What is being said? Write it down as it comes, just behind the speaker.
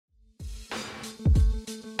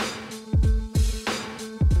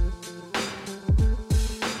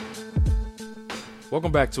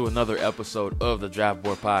Welcome back to another episode of the Draft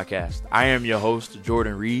Board Podcast. I am your host,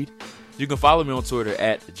 Jordan Reed. You can follow me on Twitter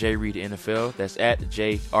at JReedNFL. That's at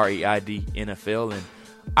JReidNFL. And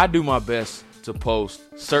I do my best to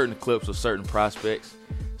post certain clips of certain prospects,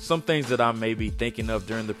 some things that I may be thinking of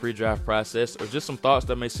during the pre-draft process, or just some thoughts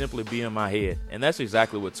that may simply be in my head. And that's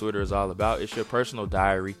exactly what Twitter is all about. It's your personal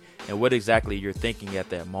diary and what exactly you're thinking at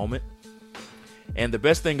that moment. And the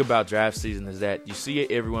best thing about draft season is that you see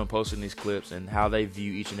everyone posting these clips and how they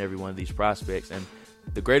view each and every one of these prospects. And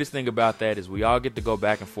the greatest thing about that is we all get to go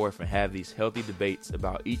back and forth and have these healthy debates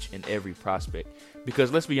about each and every prospect.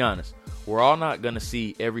 Because let's be honest, we're all not going to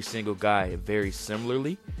see every single guy very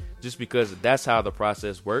similarly, just because that's how the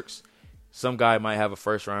process works. Some guy might have a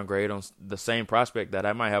first-round grade on the same prospect that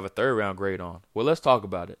I might have a third-round grade on. Well, let's talk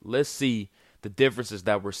about it. Let's see the differences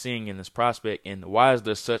that we're seeing in this prospect, and why is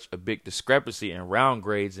there such a big discrepancy in round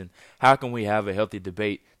grades, and how can we have a healthy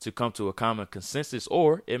debate to come to a common consensus,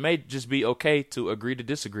 or it may just be okay to agree to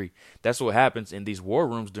disagree. That's what happens in these war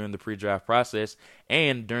rooms during the pre-draft process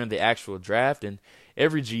and during the actual draft, and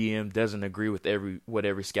every GM doesn't agree with what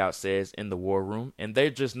every scout says in the war room, and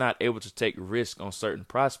they're just not able to take risk on certain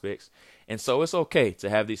prospects. And so it's okay to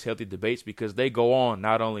have these healthy debates because they go on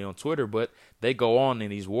not only on Twitter, but they go on in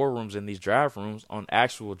these war rooms and these draft rooms on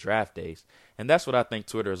actual draft days. And that's what I think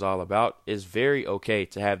Twitter is all about. It's very okay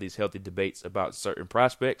to have these healthy debates about certain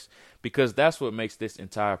prospects because that's what makes this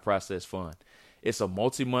entire process fun. It's a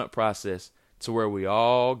multi-month process to where we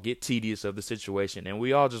all get tedious of the situation and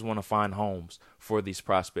we all just want to find homes for these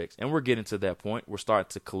prospects. And we're getting to that point. We're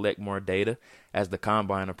starting to collect more data as the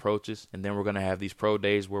combine approaches, and then we're going to have these pro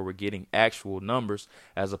days where we're getting actual numbers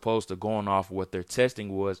as opposed to going off what their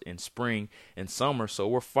testing was in spring and summer. So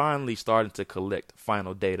we're finally starting to collect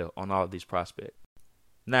final data on all of these prospects.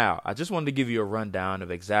 Now, I just wanted to give you a rundown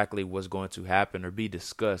of exactly what's going to happen or be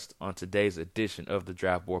discussed on today's edition of the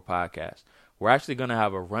Draft Board Podcast. We're actually going to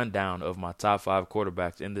have a rundown of my top 5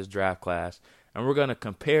 quarterbacks in this draft class, and we're going to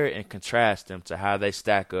compare and contrast them to how they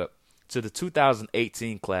stack up to the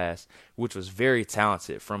 2018 class, which was very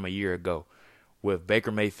talented from a year ago, with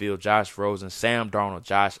Baker Mayfield, Josh Rosen, Sam Darnold,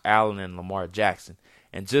 Josh Allen, and Lamar Jackson.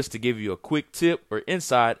 And just to give you a quick tip or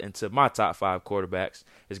insight into my top 5 quarterbacks,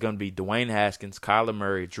 is going to be Dwayne Haskins, Kyler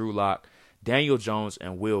Murray, Drew Lock, Daniel Jones,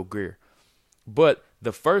 and Will Grier. But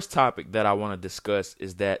the first topic that I want to discuss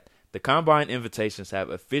is that the combine invitations have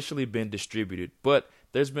officially been distributed, but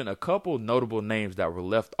there's been a couple notable names that were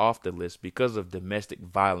left off the list because of domestic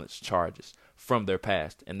violence charges from their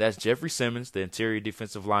past. And that's Jeffrey Simmons, the interior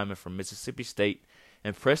defensive lineman from Mississippi State,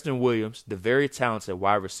 and Preston Williams, the very talented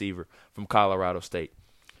wide receiver from Colorado State.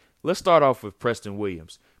 Let's start off with Preston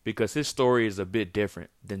Williams because his story is a bit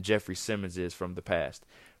different than Jeffrey Simmons is from the past.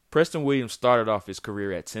 Preston Williams started off his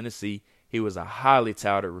career at Tennessee. He was a highly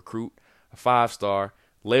touted recruit, a 5-star,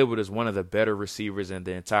 labeled as one of the better receivers in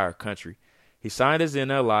the entire country. He signed his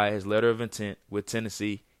NLI, his letter of intent, with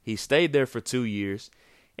Tennessee. He stayed there for 2 years,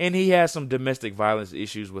 and he had some domestic violence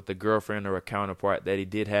issues with a girlfriend or a counterpart that he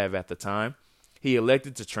did have at the time. He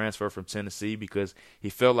elected to transfer from Tennessee because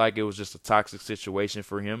he felt like it was just a toxic situation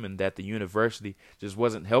for him and that the university just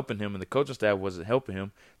wasn't helping him and the coaching staff wasn't helping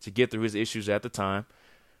him to get through his issues at the time.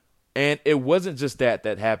 And it wasn't just that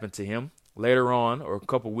happened to him. Later on, or a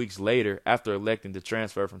couple weeks later, after electing to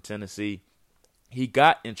transfer from Tennessee, he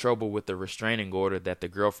got in trouble with the restraining order that the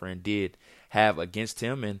girlfriend did have against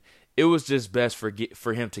him, and it was just best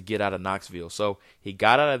for him to get out of Knoxville. So he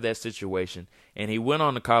got out of that situation, and he went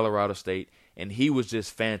on to Colorado State, and he was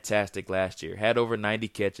just fantastic last year. Had over 90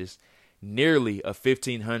 catches, nearly a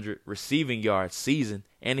 1,500 receiving yard season,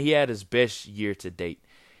 and he had his best year to date.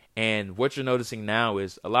 And what you're noticing now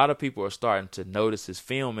is a lot of people are starting to notice his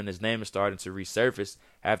film, and his name is starting to resurface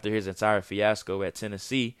after his entire fiasco at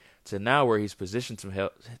Tennessee to now where he's positioned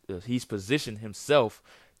himself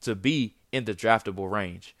to be in the draftable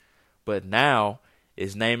range. But now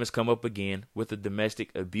his name has come up again with the domestic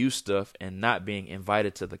abuse stuff and not being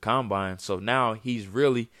invited to the combine. So now he's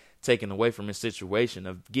really taken away from his situation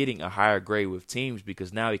of getting a higher grade with teams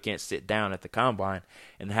because now he can't sit down at the combine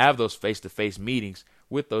and have those face-to-face meetings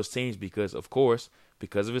with those teams because, of course,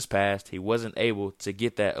 because of his past, he wasn't able to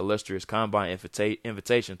get that illustrious combine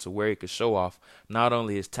invitation to where he could show off not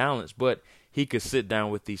only his talents, but he could sit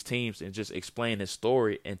down with these teams and just explain his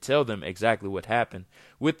story and tell them exactly what happened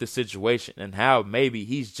with the situation and how maybe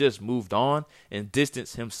he's just moved on and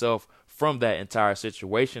distanced himself from that entire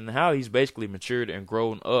situation and how he's basically matured and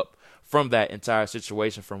grown up from that entire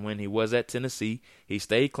situation from when he was at Tennessee. He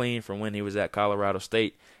stayed clean from when he was at Colorado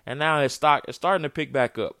State, and now his stock is starting to pick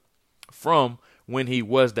back up from when he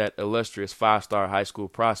was that illustrious 5-star high school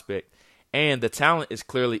prospect, and the talent is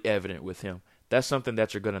clearly evident with him. that's something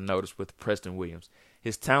that you're going to notice with Preston Williams.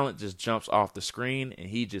 His talent just jumps off the screen, and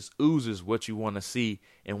he just oozes what you want to see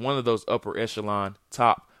in one of those upper echelon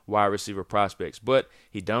top wide receiver prospects. But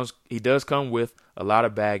he does come with a lot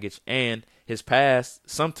of baggage, and his past,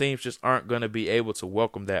 some teams just aren't going to be able to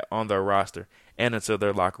welcome that on their roster and into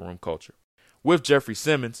their locker room culture. With Jeffrey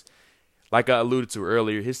Simmons, like I alluded to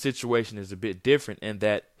earlier, his situation is a bit different in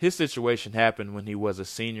that his situation happened when he was a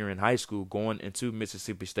senior in high school going into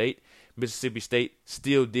Mississippi State. Mississippi State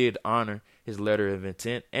still did honor his letter of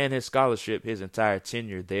intent and his scholarship his entire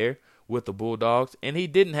tenure there with the Bulldogs, and he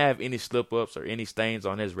didn't have any slip-ups or any stains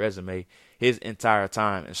on his resume his entire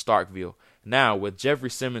time in Starkville. Now, with Jeffrey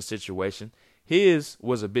Simmons' situation, his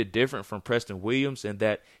was a bit different from Preston Williams in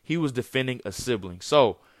that he was defending a sibling.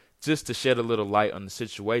 So, just to shed a little light on the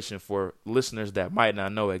situation for listeners that might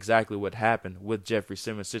not know exactly what happened with Jeffrey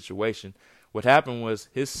Simmons' situation, what happened was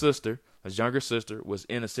his sister, his younger sister, was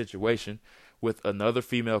in a situation with another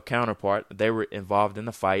female counterpart. They were involved in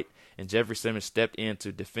a fight, and Jeffrey Simmons stepped in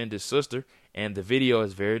to defend his sister, and the video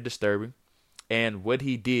is very disturbing. And what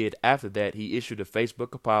he did after that, he issued a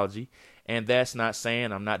Facebook apology, and that's not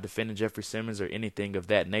saying I'm not defending Jeffrey Simmons or anything of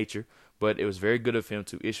that nature, but it was very good of him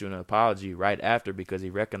to issue an apology right after because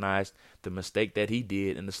he recognized the mistake that he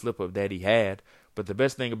did and the slip-up that he had. But the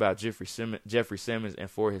best thing about Jeffrey Simmons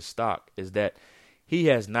and for his stock is that he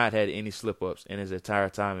has not had any slip-ups in his entire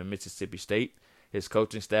time in Mississippi State. His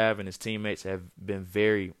coaching staff and his teammates have been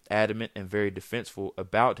very adamant and very defensive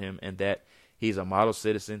about him, and that he's a model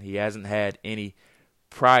citizen. He hasn't had any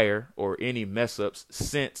prior or any mess-ups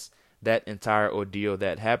since that entire ordeal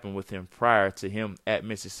that happened with him prior to him at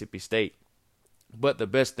Mississippi State. But the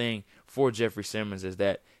best thing for Jeffrey Simmons is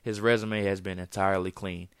that his resume has been entirely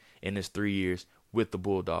clean in his 3 years with the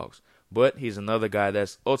Bulldogs. But he's another guy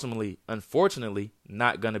that's ultimately, unfortunately,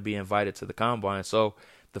 not going to be invited to the Combine. So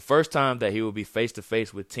the first time that he will be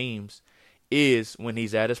face-to-face with teams is when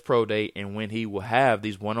he's at his pro day and when he will have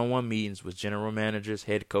these one-on-one meetings with general managers,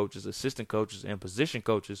 head coaches, assistant coaches, and position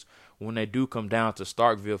coaches when they do come down to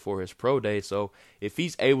Starkville for his pro day. So if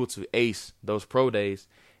he's able to ace those pro days,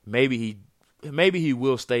 maybe he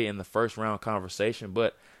will stay in the first round conversation.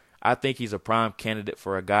 But I think he's a prime candidate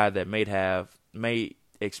for a guy that may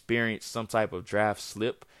experience some type of draft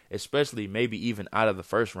slip, especially maybe even out of the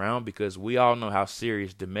first round, because we all know how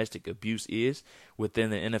serious domestic abuse is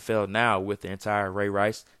within the NFL now with the entire Ray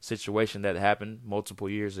Rice situation that happened multiple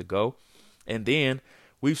years ago. And then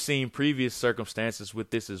we've seen previous circumstances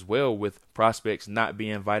with this as well, with prospects not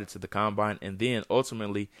being invited to the Combine and then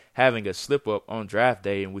ultimately having a slip-up on draft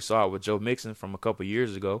day. And we saw it with Joe Mixon from a couple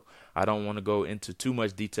years ago. I don't want to go into too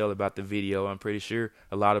much detail about the video. I'm pretty sure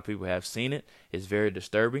a lot of people have seen it. It's very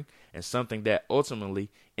disturbing and something that ultimately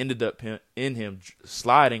ended up in him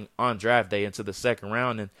sliding on draft day into the second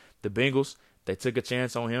round. And the Bengals, they took a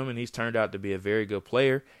chance on him, and he's turned out to be a very good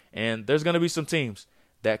player. And there's going to be some teams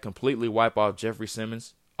that completely wipe off Jeffrey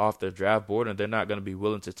Simmons off their draft board, and they're not going to be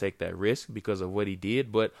willing to take that risk because of what he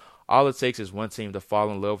did. But all it takes is one team to fall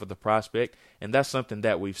in love with the prospect, and that's something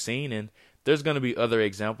that we've seen. And there's going to be other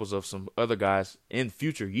examples of some other guys in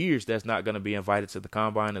future years that's not going to be invited to the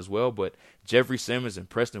Combine as well. But Jeffrey Simmons and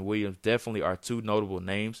Preston Williams definitely are two notable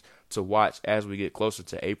names to watch as we get closer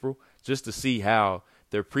to April, just to see how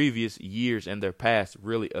their previous years and their past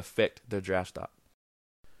really affect their draft stock.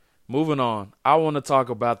 Moving on, I want to talk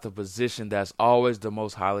about the position that's always the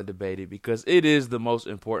most highly debated because it is the most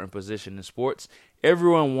important position in sports.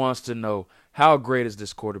 Everyone wants to know, how great is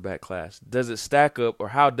this quarterback class? Does it stack up, or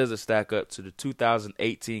how does it stack up to the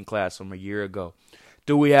 2018 class from a year ago?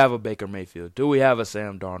 Do we have a Baker Mayfield? Do we have a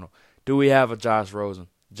Sam Darnold? Do we have a Josh Rosen,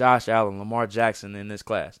 Josh Allen, Lamar Jackson in this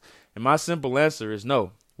class? And my simple answer is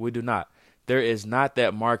no, we do not. There is not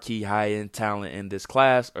that marquee high-end talent in this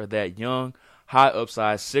class, or that young, high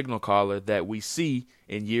upside signal caller that we see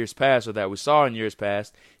in years past, or that we saw in years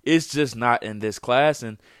past. It's just not in this class,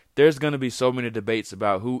 and there's going to be so many debates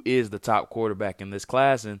about who is the top quarterback in this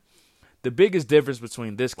class. And the biggest difference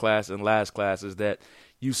between this class and last class is that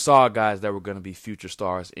you saw guys that were going to be future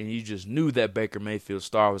stars, and you just knew that Baker Mayfield's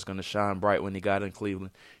star was going to shine bright when he got in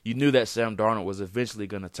Cleveland. You knew that Sam Darnold was eventually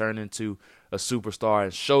going to turn into a superstar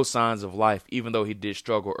and show signs of life, even though he did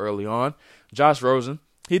struggle early on. Josh Rosen,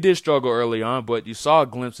 he did struggle early on, but you saw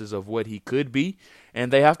glimpses of what he could be,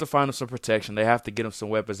 and they have to find him some protection. They have to get him some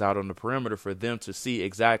weapons out on the perimeter for them to see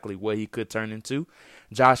exactly what he could turn into.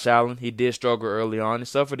 Josh Allen, he did struggle early on. He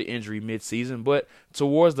suffered an injury midseason, but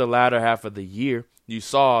towards the latter half of the year, you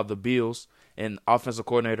saw the Bills and offensive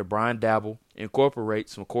coordinator Brian Daboll incorporate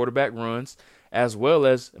some quarterback runs as well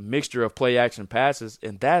as a mixture of play action passes,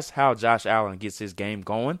 and that's how Josh Allen gets his game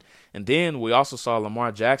going. And then we also saw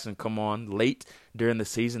Lamar Jackson come on late during the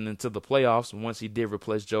season into the playoffs once he did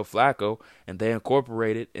replace Joe Flacco, and they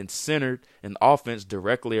incorporated and centered an offense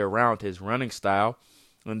directly around his running style,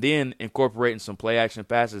 and then incorporating some play action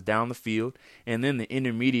passes down the field and then the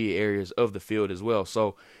intermediate areas of the field as well.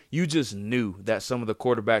 So you just knew that some of the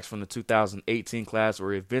quarterbacks from the 2018 class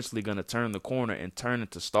were eventually going to turn the corner and turn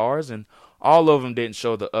into stars, and all of them didn't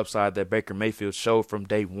show the upside that Baker Mayfield showed from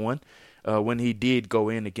day one when he did go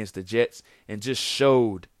in against the Jets and just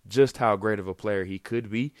showed just how great of a player he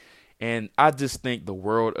could be. And I just think the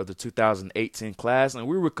world of the 2018 class, and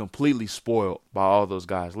we were completely spoiled by all those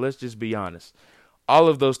guys. Let's just be honest. All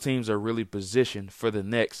of those teams are really positioned for the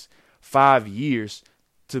next 5 years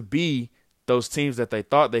to be those teams that they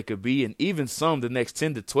thought they could be, and even some the next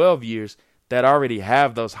 10 to 12 years that already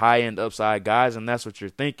have those high-end upside guys, and that's what you're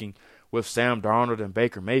thinking with Sam Darnold and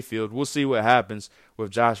Baker Mayfield. We'll see what happens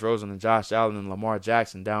with Josh Rosen and Josh Allen and Lamar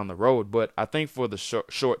Jackson down the road, but I think for the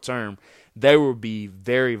short term, they will be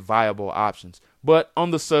very viable options. But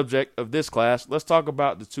on the subject of this class, let's talk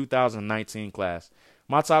about the 2019 class.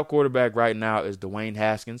 My top quarterback right now is Dwayne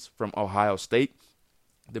Haskins from Ohio State.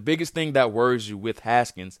 The biggest thing that worries you with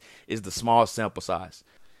Haskins is the small sample size.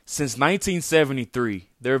 Since 1973,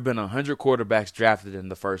 there have been 100 quarterbacks drafted in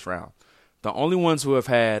the first round. The only ones who have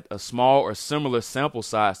had a small or similar sample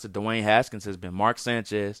size to Dwayne Haskins has been Mark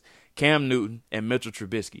Sanchez, Cam Newton, and Mitchell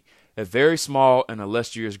Trubisky. A very small and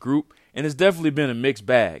illustrious group, and it's definitely been a mixed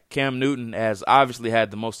bag. Cam Newton has obviously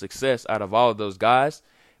had the most success out of all of those guys.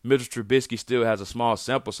 Mitchell Trubisky still has a small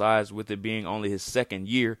sample size, with it being only his second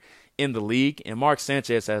year in the league. And Mark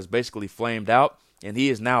Sanchez has basically flamed out, and he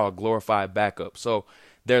is now a glorified backup. So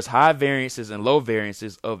there's high variances and low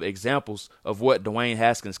variances of examples of what Dwayne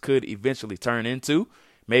Haskins could eventually turn into.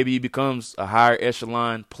 Maybe he becomes a higher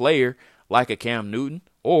echelon player like a Cam Newton,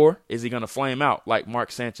 or is he going to flame out like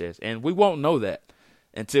Mark Sanchez? And we won't know that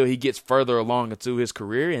until he gets further along into his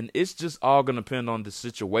career, and it's just all going to depend on the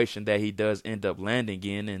situation that he does end up landing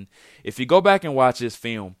in. And if you go back and watch his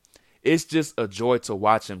film, it's just a joy to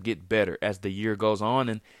watch him get better as the year goes on.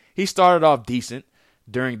 And he started off decent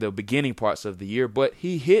during the beginning parts of the year, but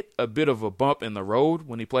he hit a bit of a bump in the road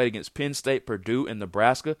when he played against Penn State, Purdue, and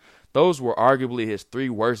Nebraska. Those were arguably his 3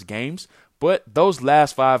 worst games, but those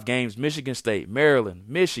last 5 games, Michigan State, Maryland,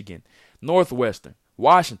 Michigan, Northwestern,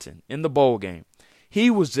 Washington, in the bowl game, he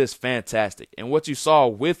was just fantastic. And what you saw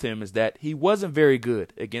with him is that he wasn't very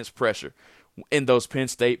good against pressure in those Penn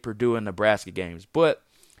State, Purdue, and Nebraska games. But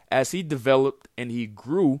as he developed and he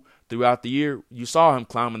grew throughout the year, you saw him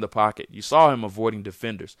climbing the pocket. You saw him avoiding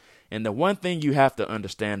defenders. And the one thing you have to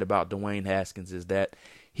understand about Dwayne Haskins is that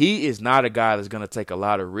he is not a guy that's going to take a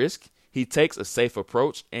lot of risk. He takes a safe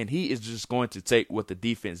approach, and he is just going to take what the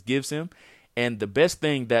defense gives him. And the best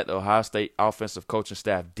thing that the Ohio State offensive coaching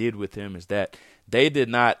staff did with him is that they did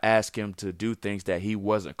not ask him to do things that he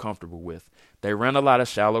wasn't comfortable with. They ran a lot of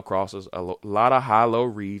shallow crosses, a lot of high-low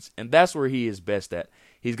reads, and that's where he is best at.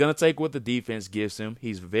 He's going to take what the defense gives him.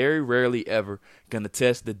 He's very rarely ever going to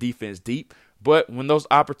test the defense deep, but when those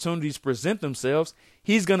opportunities present themselves,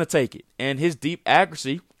 he's going to take it. And his deep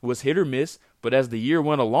accuracy was hit or miss, but as the year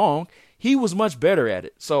went along, he was much better at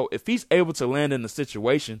it. So if he's able to land in a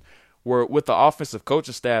situation where with the offensive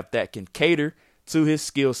coaching staff that can cater to his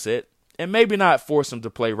skill set and maybe not force him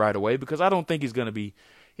to play right away, because I don't think he's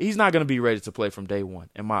not going to be ready to play from day one,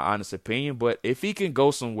 in my honest opinion. But if he can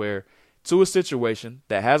go somewhere to a situation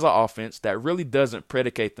that has an offense that really doesn't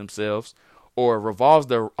predicate themselves or revolves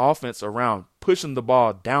their offense around pushing the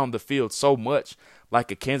ball down the field so much,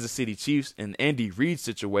 like a Kansas City Chiefs and Andy Reid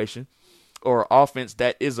situation, or offense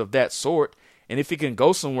that is of that sort, and if he can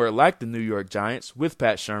go somewhere like the New York Giants with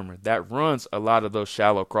Pat Shurmur that runs a lot of those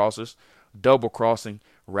shallow crossers, double crossing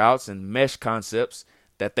routes, and mesh concepts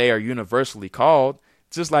that they are universally called,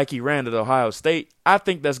 just like he ran at Ohio State, I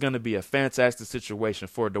think that's going to be a fantastic situation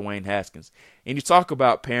for Dwayne Haskins. And you talk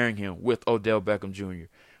about pairing him with Odell Beckham Jr.,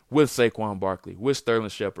 with Saquon Barkley, with Sterling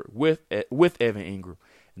Shepard, with Evan Ingram.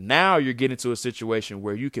 Now you're getting to a situation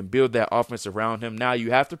where you can build that offense around him. Now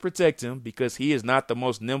you have to protect him because he is not the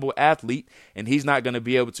most nimble athlete, and he's not going to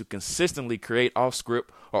be able to consistently create off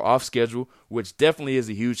script or off schedule, which definitely is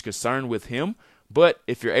a huge concern with him. But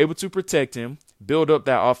if you're able to protect him, build up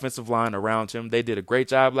that offensive line around him. They did a great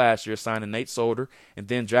job last year signing Nate Solder and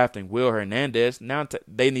then drafting Will Hernandez. Now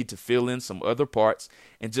they need to fill in some other parts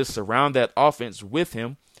and just surround that offense with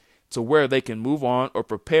him to where they can move on or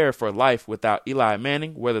prepare for life without Eli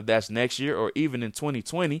Manning, whether that's next year or even in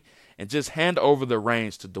 2020, and just hand over the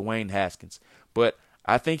reins to Dwayne Haskins. But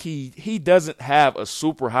I think he doesn't have a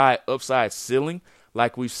super high upside ceiling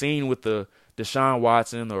like we've seen with the Deshaun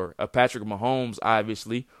Watson or a Patrick Mahomes,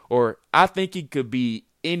 obviously. Or I think he could be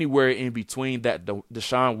anywhere in between that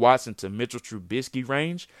Deshaun Watson to Mitchell Trubisky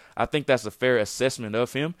range. I think that's a fair assessment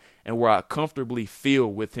of him and where I comfortably feel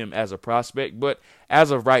with him as a prospect. But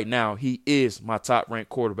as of right now, he is my top-ranked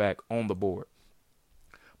quarterback on the board.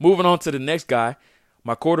 Moving on to the next guy,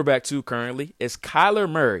 my quarterback 2 currently is Kyler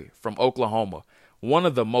Murray from Oklahoma, one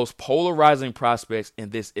of the most polarizing prospects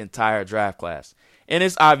in this entire draft class. And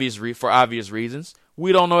it's obvious for obvious reasons.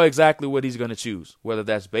 We don't know exactly what he's going to choose, whether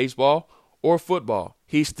that's baseball or football.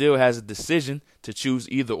 He still has a decision to choose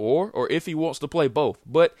either or if he wants to play both.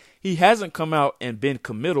 But he hasn't come out and been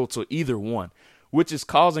committal to either one, which is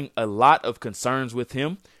causing a lot of concerns with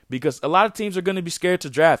him because a lot of teams are going to be scared to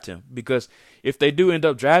draft him because if they do end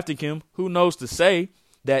up drafting him, who knows to say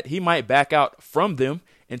that he might back out from them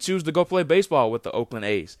and choose to go play baseball with the Oakland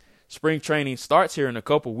A's. Spring training starts here in a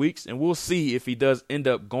couple weeks, and we'll see if he does end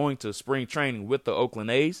up going to spring training with the Oakland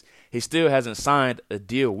A's. He still hasn't signed a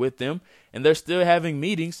deal with them, and they're still having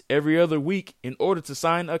meetings every other week in order to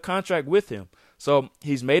sign a contract with him. So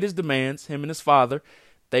he's made his demands, him and his father.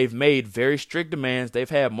 They've made very strict demands. They've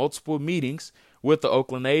had multiple meetings with the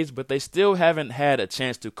Oakland A's, but they still haven't had a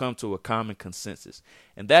chance to come to a common consensus.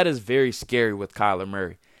 And that is very scary with Kyler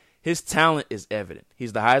Murray. His talent is evident.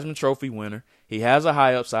 He's the Heisman Trophy winner. He has a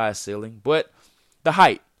high upside ceiling, but the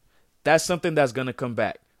height, that's something that's going to come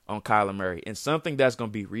back on Kyler Murray and something that's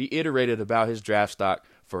going to be reiterated about his draft stock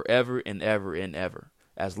forever and ever and ever,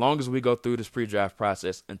 as long as we go through this pre-draft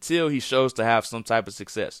process until he shows to have some type of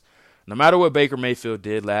success. No matter what Baker Mayfield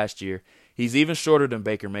did last year, he's even shorter than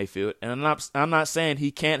Baker Mayfield, and I'm not saying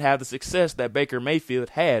he can't have the success that Baker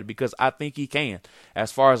Mayfield had because I think he can.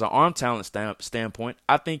 As far as an arm talent standpoint,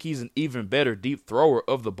 I think he's an even better deep thrower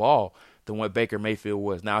of the ball than what Baker Mayfield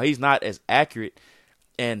was. Now, he's not as accurate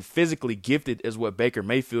and physically gifted as what Baker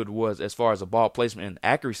Mayfield was as far as a ball placement and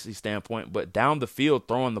accuracy standpoint, but down the field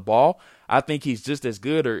throwing the ball, I think he's just as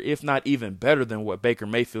good or if not even better than what Baker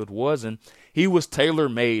Mayfield was, and he was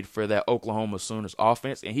tailor-made for that Oklahoma Sooners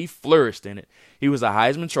offense, and he flourished in it. He was a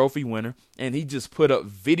Heisman Trophy winner, and he just put up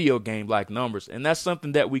video game-like numbers, and that's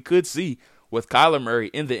something that we could see with Kyler Murray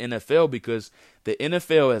in the NFL because the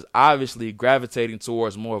NFL is obviously gravitating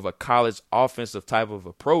towards more of a college offensive type of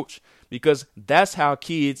approach because that's how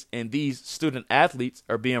kids and these student athletes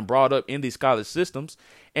are being brought up in these college systems,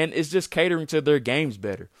 and it's just catering to their games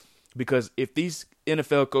better. Because if these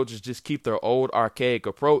NFL coaches just keep their old archaic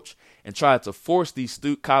approach and try to force these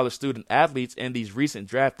college student athletes and these recent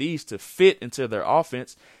draftees to fit into their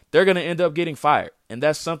offense, they're going to end up getting fired. And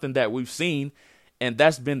that's something that we've seen, and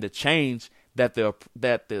that's been the change that the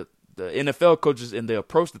NFL coaches and the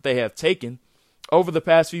approach that they have taken over the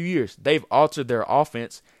past few years. They've altered their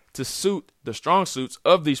offense to suit the strong suits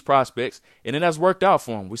of these prospects, and it has worked out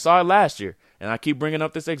for them. We saw it last year, and I keep bringing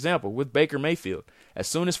up this example with Baker Mayfield. As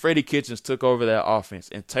soon as Freddie Kitchens took over that offense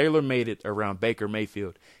and Taylor made it around Baker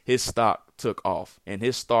Mayfield, his stock took off, and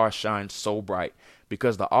his star shined so bright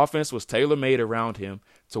because the offense was tailor-made around him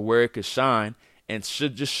to where it could shine and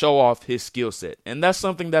should just show off his skill set. And that's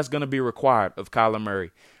something that's going to be required of Kyler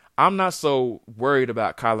Murray. I'm not so worried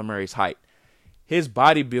about Kyler Murray's height. His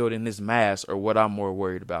body build and his mass are what I'm more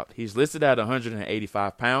worried about. He's listed at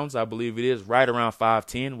 185 pounds, I believe it is, right around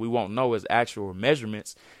 5'10". We won't know his actual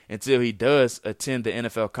measurements until he does attend the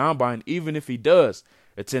NFL Combine, even if he does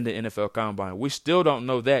attend the NFL Combine. We still don't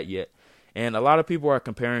know that yet. And a lot of people are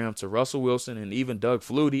comparing him to Russell Wilson and even Doug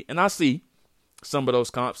Flutie, and I see some of those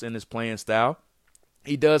comps in his playing style.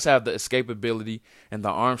 He does have the escapability and the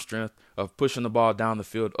arm strength of pushing the ball down the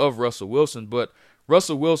field of Russell Wilson, but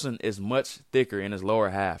Russell Wilson is much thicker in his lower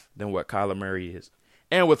half than what Kyler Murray is.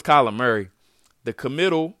 And with Kyler Murray, the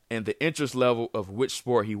committal and the interest level of which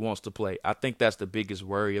sport he wants to play, I think that's the biggest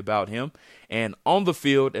worry about him. And on the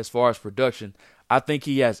field, as far as production, I think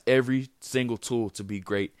he has every single tool to be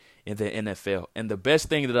great in the NFL. And the best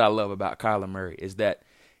thing that I love about Kyler Murray is that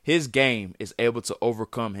his game is able to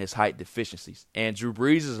overcome his height deficiencies. And Drew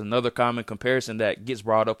Brees is another common comparison that gets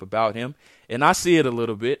brought up about him. And I see it a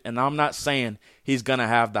little bit. And I'm not saying he's going to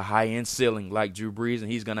have the high-end ceiling like Drew Brees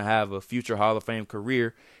and he's going to have a future Hall of Fame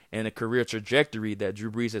career and a career trajectory that Drew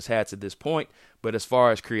Brees has had to this point. But as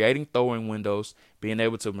far as creating throwing windows, being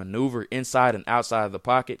able to maneuver inside and outside of the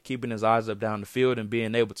pocket, keeping his eyes up down the field and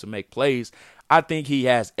being able to make plays, I think he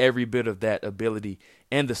has every bit of that ability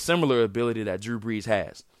and the similar ability that Drew Brees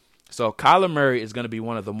has. So Kyler Murray is going to be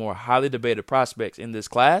one of the more highly debated prospects in this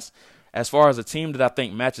class. As far as a team that I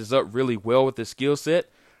think matches up really well with his skill set,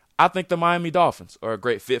 I think the Miami Dolphins are a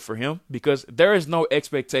great fit for him because there is no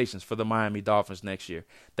expectations for the Miami Dolphins next year.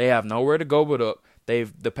 They have nowhere to go but up.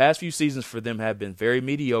 The past few seasons for them have been very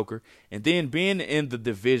mediocre, and then being in the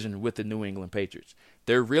division with the New England Patriots,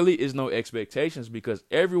 there really is no expectations because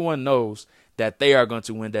everyone knows that they are going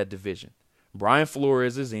to win that division. Brian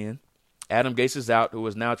Flores is in. Adam Gase is out, who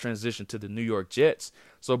has now transitioned to the New York Jets.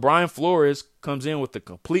 So Brian Flores comes in with a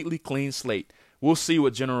completely clean slate. We'll see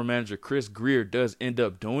what general manager Chris Grier does end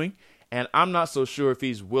up doing, and I'm not so sure if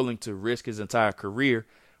he's willing to risk his entire career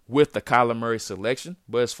with the Kyler Murray selection.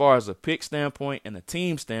 But as far as a pick standpoint and a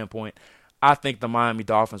team standpoint, I think the Miami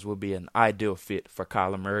Dolphins will be an ideal fit for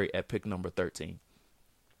Kyler Murray at pick number 13.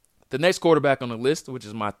 The next quarterback on the list, which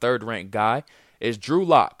is my third-ranked guy, is Drew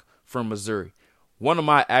Lock from Missouri. One of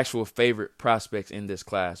my actual favorite prospects in this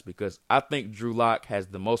class because I think Drew Lock has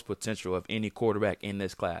the most potential of any quarterback in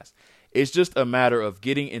this class. It's just a matter of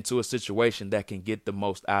getting into a situation that can get the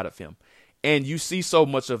most out of him. And you see so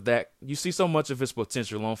much of that. You see so much of his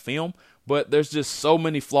potential on film, but there's just so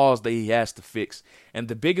many flaws that he has to fix. And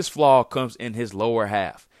the biggest flaw comes in his lower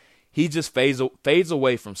half. He just fades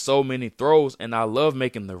away from so many throws, and I love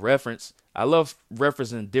making the reference. I love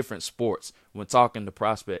referencing different sports when talking to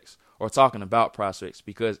prospects or talking about prospects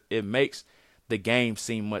because it makes the game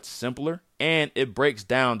seem much simpler, and it breaks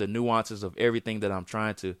down the nuances of everything that I'm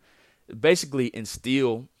trying to basically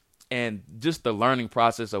instill and just the learning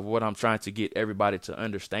process of what I'm trying to get everybody to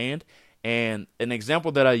understand. And an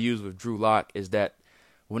example that I use with Drew Lock is that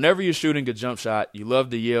whenever you're shooting a jump shot, you love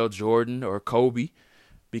to yell Jordan or Kobe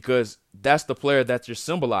because that's the player that you're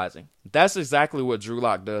symbolizing. That's exactly what Drew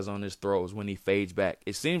Lock does on his throws when he fades back.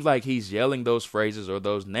 It seems like he's yelling those phrases or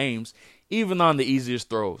those names even on the easiest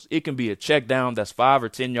throws. It can be a check down that's 5 or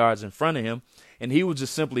 10 yards in front of him, and he will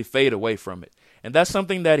just simply fade away from it. And that's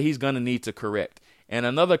something that he's going to need to correct. And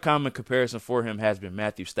another common comparison for him has been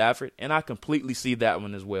Matthew Stafford, and I completely see that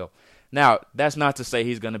one as well. Now, that's not to say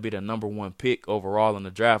he's going to be the number one pick overall in the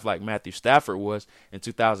draft like Matthew Stafford was in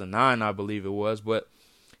 2009, I believe it was, but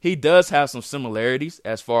he does have some similarities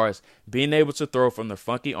as far as being able to throw from the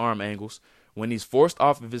funky arm angles. When he's forced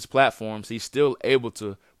off of his platforms, he's still able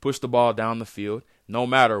to push the ball down the field no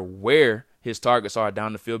matter where his targets are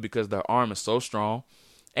down the field because their arm is so strong.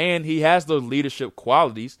 And he has those leadership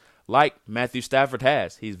qualities like Matthew Stafford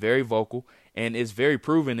has. He's very vocal and is very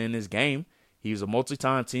proven in his game. He's a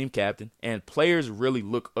multi-time team captain, and players really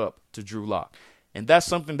look up to Drew Lock. And that's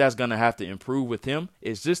something that's going to have to improve with him.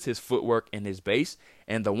 It's just his footwork and his base.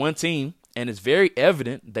 And the one team, and it's very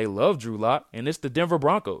evident, they love Drew Lock, and it's the Denver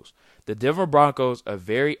Broncos. The Denver Broncos are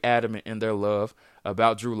very adamant in their love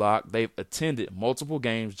about Drew Lock. They've attended multiple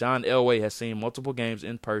games. John Elway has seen multiple games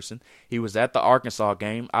in person. He was at the Arkansas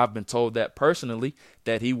game. I've been told that personally,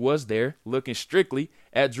 that he was there looking strictly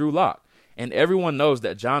at Drew Lock. And everyone knows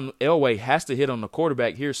that John Elway has to hit on the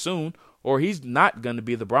quarterback here soon, or he's not going to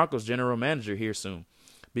be the Broncos general manager here soon,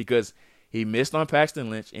 because he missed on Paxton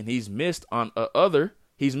Lynch and he's missed on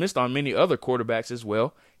many other quarterbacks as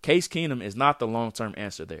well. Case Keenum is not the long-term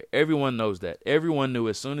answer there. Everyone knows that. Everyone knew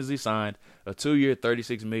as soon as he signed a 2-year,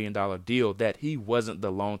 $36 million deal that he wasn't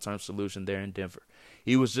the long-term solution there in Denver.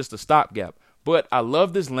 He was just a stopgap. But I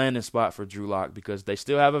love this landing spot for Drew Lock because they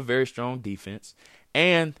still have a very strong defense,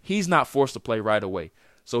 and he's not forced to play right away.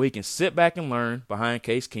 So he can sit back and learn behind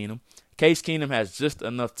Case Keenum. Case Keenum has just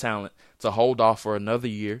enough talent to hold off for another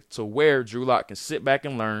year to where Drew Lock can sit back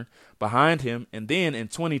and learn behind him. And then in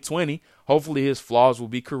 2020, hopefully his flaws will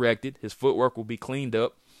be corrected, his footwork will be cleaned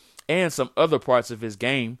up, and some other parts of his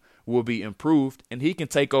game will be improved, and he can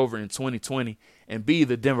take over in 2020 and be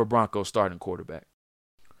the Denver Broncos starting quarterback.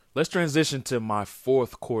 Let's transition to my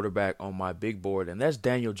fourth quarterback on my big board, and that's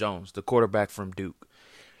Daniel Jones, the quarterback from Duke,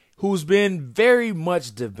 who's been very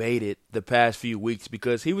much debated the past few weeks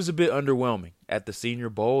because he was a bit underwhelming at the Senior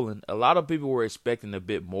Bowl, and a lot of people were expecting a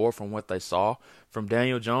bit more from what they saw from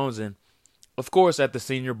Daniel Jones. And of course, at the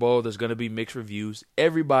Senior Bowl, there's going to be mixed reviews.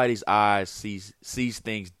 Everybody's eyes sees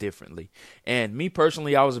things differently. And me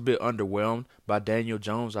personally, I was a bit underwhelmed by Daniel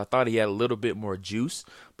Jones. I thought he had a little bit more juice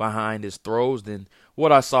behind his throws than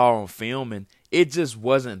what I saw on film, and it just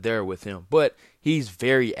wasn't there with him. But he's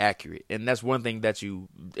very accurate, and that's one thing that you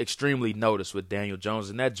extremely notice with Daniel Jones,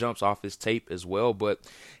 and that jumps off his tape as well. But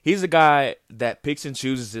he's a guy that picks and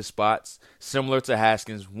chooses his spots, similar to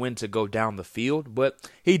Haskins, when to go down the field. But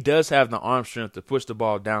he does have the arm strength to push the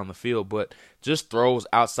ball down the field, but just throws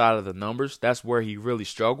outside of the numbers, that's where he really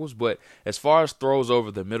struggles. But as far as throws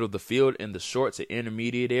over the middle of the field in the short to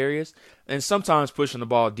intermediate areas, and sometimes pushing the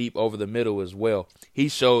ball deep over the middle as well, he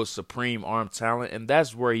shows supreme arm talent, and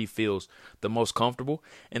that's where he feels the most comfortable.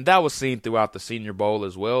 And that was seen throughout the Senior Bowl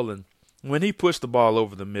as well. And when he pushed the ball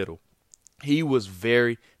over the middle, he was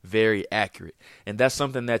very, very accurate. And that's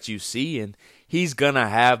something that you see. And he's going to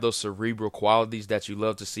have those cerebral qualities that you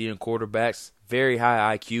love to see in quarterbacks. Very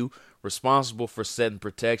high IQ, responsible for setting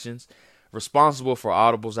protections, responsible for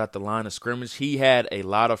audibles at the line of scrimmage. He had a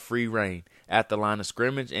lot of free reign at the line of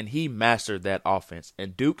scrimmage, and he mastered that offense.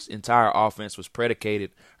 And Duke's entire offense was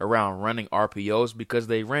predicated around running RPOs because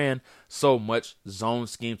they ran so much zone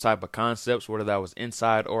scheme type of concepts, whether that was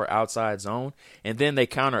inside or outside zone. And then they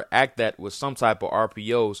counteract that with some type of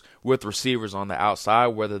RPOs with receivers on the outside,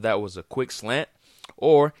 whether that was a quick slant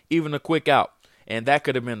or even a quick out. And that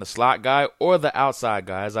could have been the slot guy or the outside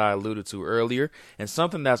guy, as I alluded to earlier. And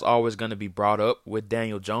something that's always going to be brought up with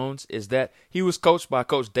Daniel Jones is that he was coached by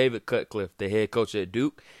Coach David Cutcliffe, the head coach at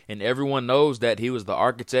Duke. And everyone knows that he was the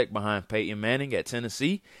architect behind Peyton Manning at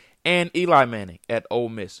Tennessee and Eli Manning at Ole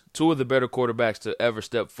Miss, two of the better quarterbacks to ever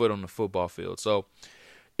step foot on the football field. So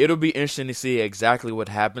it'll be interesting to see exactly what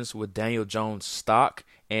happens with Daniel Jones' stock.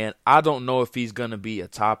 And I don't know if he's going to be a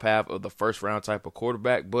top half of the first round type of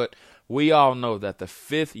quarterback, but we all know that the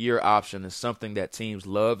fifth-year option is something that teams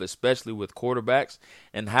love, especially with quarterbacks,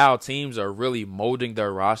 and how teams are really molding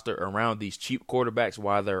their roster around these cheap quarterbacks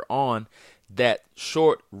while they're on that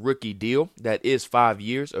short rookie deal that is 5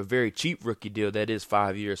 years, a very cheap rookie deal that is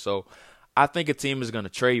 5 years. So I think a team is going to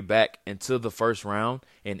trade back into the first round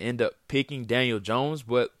and end up picking Daniel Jones,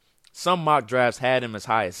 but some mock drafts had him as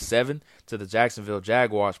high as 7 to the Jacksonville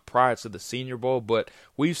Jaguars prior to the Senior Bowl, but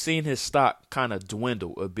we've seen his stock kind of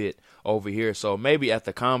dwindle a bit over here. So maybe at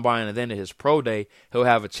the Combine and then at his pro day, he'll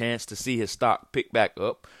have a chance to see his stock pick back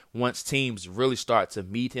up once teams really start to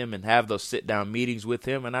meet him and have those sit-down meetings with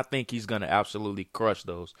him. And I think he's going to absolutely crush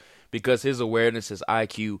those because his awareness, his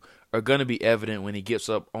IQ are going to be evident when he gets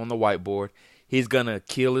up on the whiteboard. He's going to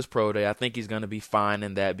kill his pro day. I think he's going to be fine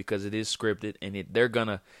in that because it is scripted, and they're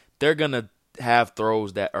going to have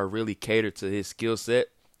throws that are really catered to his skill set,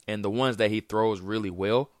 and the ones that he throws really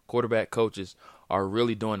well, quarterback coaches are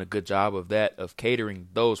really doing a good job of that, of catering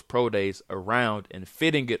those pro days around and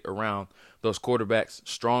fitting it around those quarterbacks'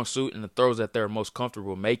 strong suit and the throws that they're most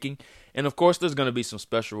comfortable making. And, of course, there's going to be some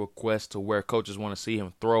special requests to where coaches want to see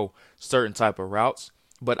him throw certain type of routes,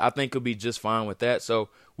 but I think he'll be just fine with that. So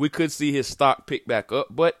we could see his stock pick back up,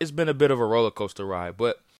 but it's been a bit of a roller coaster ride.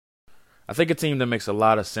 But I think a team that makes a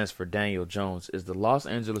lot of sense for Daniel Jones is the Los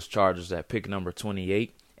Angeles Chargers at pick number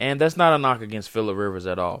 28. And that's not a knock against Phillip Rivers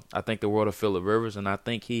at all. I think the world of Phillip Rivers, and I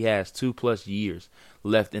think he has 2+ years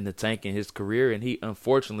left in the tank in his career, and he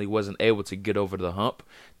unfortunately wasn't able to get over the hump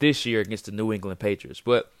this year against the New England Patriots.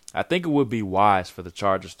 But I think it would be wise for the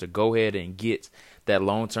Chargers to go ahead and get that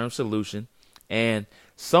long-term solution and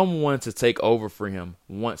someone to take over for him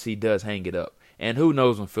once he does hang it up. And who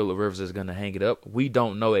knows when Phillip Rivers is going to hang it up. We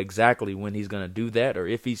don't know exactly when he's going to do that or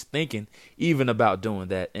if he's thinking even about doing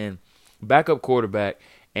that. And backup quarterback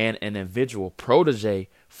and an individual protege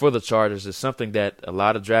for the Chargers is something that a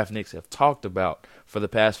lot of draftniks have talked about for the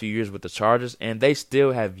past few years with the Chargers, and they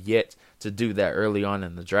still have yet to do that early on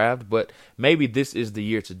in the draft. But maybe this is the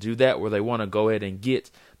year to do that, where they want to go ahead and get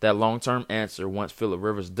that long-term answer once Phillip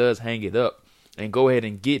Rivers does hang it up and go ahead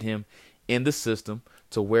and get him in the system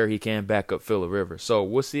to where he can back up Phillip Rivers. So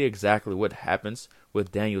we'll see exactly what happens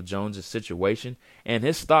with Daniel Jones' situation, and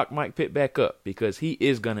his stock might pick back up because he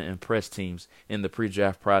is going to impress teams in the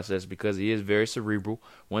pre-draft process because he is very cerebral.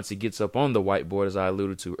 Once he gets up on the whiteboard, as I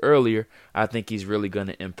alluded to earlier, I think he's really going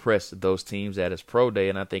to impress those teams at his pro day,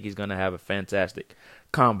 and I think he's going to have a fantastic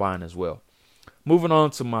combine as well. Moving on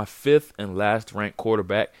to my 5th and last ranked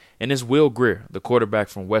quarterback, and it's Will Grier, the quarterback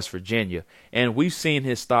from West Virginia. And we've seen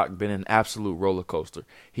his stock been an absolute roller coaster.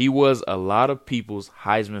 He was a lot of people's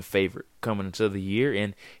Heisman favorite coming into the year,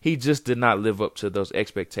 and he just did not live up to those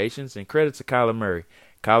expectations. And credit to Kyler Murray.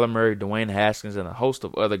 Kyler Murray, Dwayne Haskins, and a host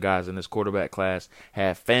of other guys in this quarterback class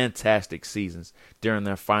had fantastic seasons during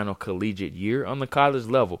their final collegiate year on the college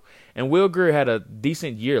level. And Will Grier had a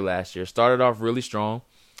decent year last year. Started off really strong.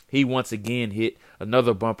 He once again hit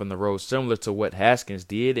another bump in the road similar to what Haskins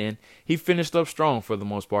did, and he finished up strong for the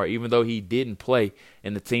most part, even though he didn't play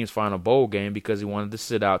in the team's final bowl game because he wanted to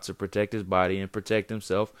sit out to protect his body and protect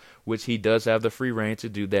himself, which he does have the free reign to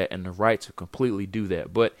do that and the right to completely do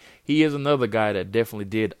that. But he is another guy that definitely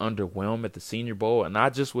did underwhelm at the Senior Bowl, and I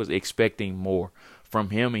just was expecting more from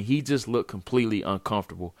him, and he just looked completely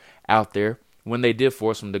uncomfortable out there. When they did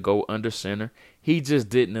force him to go under center, he just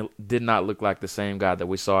did not look like the same guy that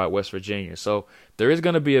we saw at West Virginia. So there is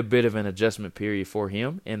going to be a bit of an adjustment period for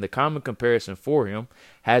him, and the common comparison for him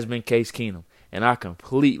has been Case Keenum. And I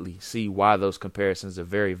completely see why those comparisons are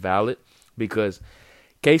very valid, because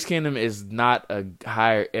Case Keenum is not a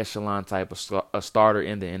higher echelon type of a starter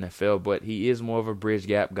in the NFL, but he is more of a bridge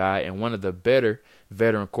gap guy and one of the better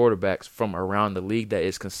veteran quarterbacks from around the league that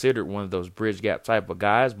is considered one of those bridge gap type of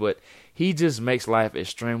guys, but he just makes life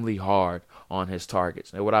extremely hard on his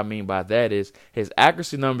targets. And what I mean by that is his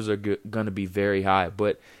accuracy numbers are going to be very high,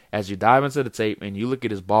 but as you dive into the tape and you look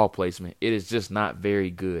at his ball placement, it is just not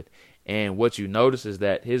very good. And what you notice is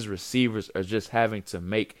that his receivers are just having to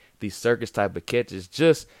make these circus type of catches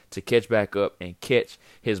just to catch back up and catch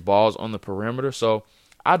his balls on the perimeter. So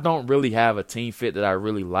I don't really have a team fit that I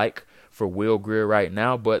really like for Will Grier right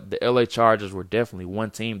now, but the LA Chargers were definitely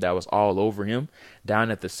one team that was all over him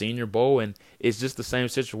down at the Senior Bowl, and it's just the same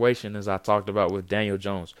situation as I talked about with Daniel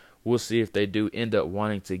Jones. We'll see if they do end up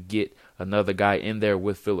wanting to get another guy in there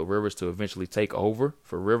with Phillip Rivers to eventually take over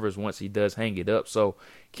for Rivers once he does hang it up. So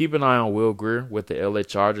keep an eye on Will Grier with the LA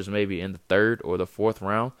Chargers maybe in the 3rd or the 4th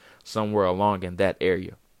round, somewhere along in that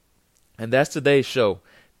area. And that's today's show.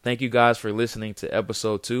 Thank you guys for listening to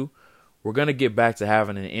episode 2. We're going to get back to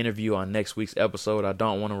having an interview on next week's episode. I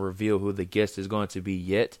don't want to reveal who the guest is going to be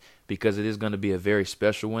yet because it is going to be a very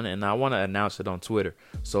special one, and I want to announce it on Twitter.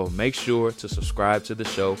 So make sure to subscribe to the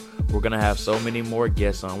show. We're going to have so many more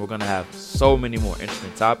guests on. We're going to have so many more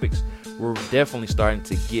interesting topics. We're definitely starting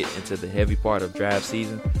to get into the heavy part of draft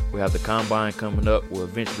season. We have the combine coming up. We'll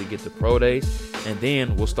eventually get to pro days, and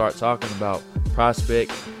then we'll start talking about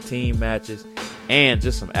prospect, team matches, and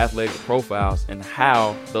just some athletic profiles and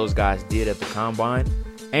how those guys did at the combine.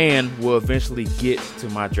 And we'll eventually get to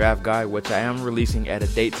my draft guide, which I am releasing at a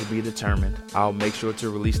date to be determined. I'll make sure to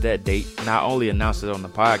release that date, not only announce it on the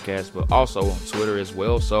podcast, but also on Twitter as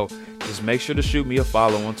well. So just make sure to shoot me a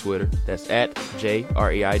follow on Twitter. That's at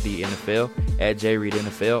JREIDNFL, at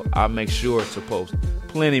JReidNFL. I'll make sure to post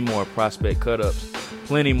plenty more prospect cut-ups,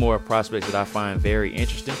 plenty more prospects that I find very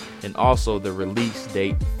interesting, and also the release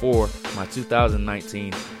date for my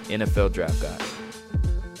 2019 NFL Draft Guide.